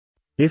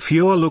If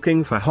you're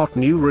looking for hot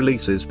new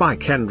releases by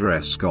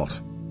Kendra Scott,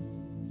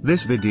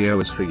 this video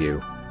is for you.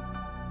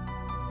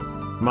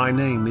 My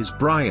name is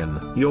Brian,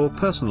 your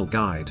personal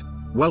guide.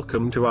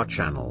 Welcome to our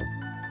channel.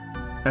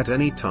 At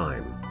any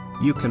time,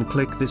 you can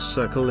click this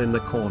circle in the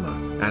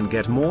corner and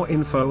get more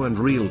info and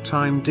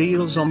real-time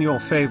deals on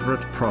your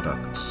favorite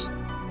products.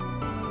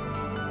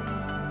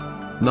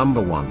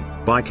 Number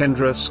 1, by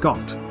Kendra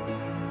Scott.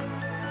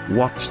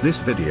 Watch this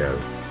video.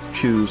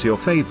 Choose your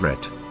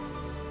favorite.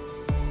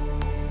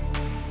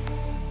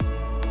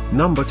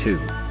 Number 2,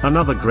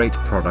 another great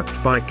product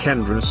by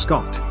Kendra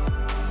Scott.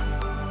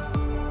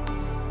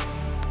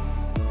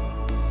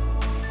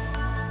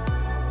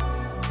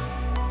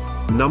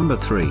 Number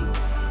 3.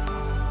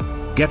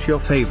 Get your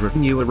favorite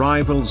new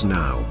arrivals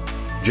now.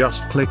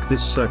 Just click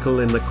this circle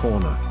in the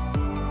corner.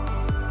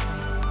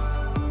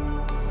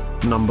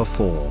 Number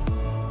 4.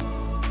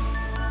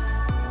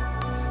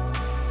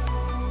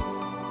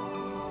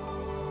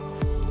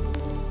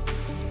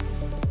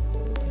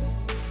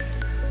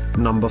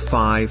 Number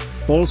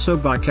 5, also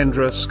by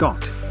Kendra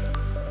Scott.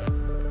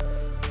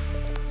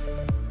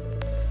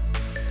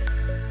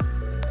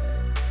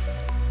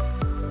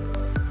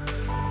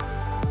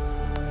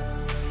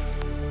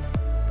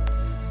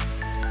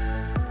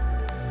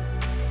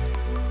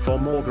 For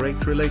more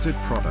great related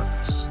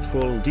products,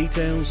 full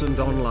details and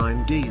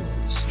online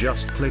deals,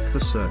 just click the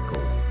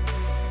circle.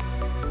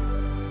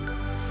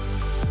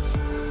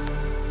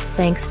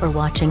 Thanks for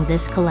watching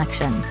this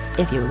collection.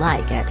 If you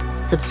like it,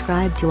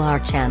 subscribe to our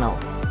channel.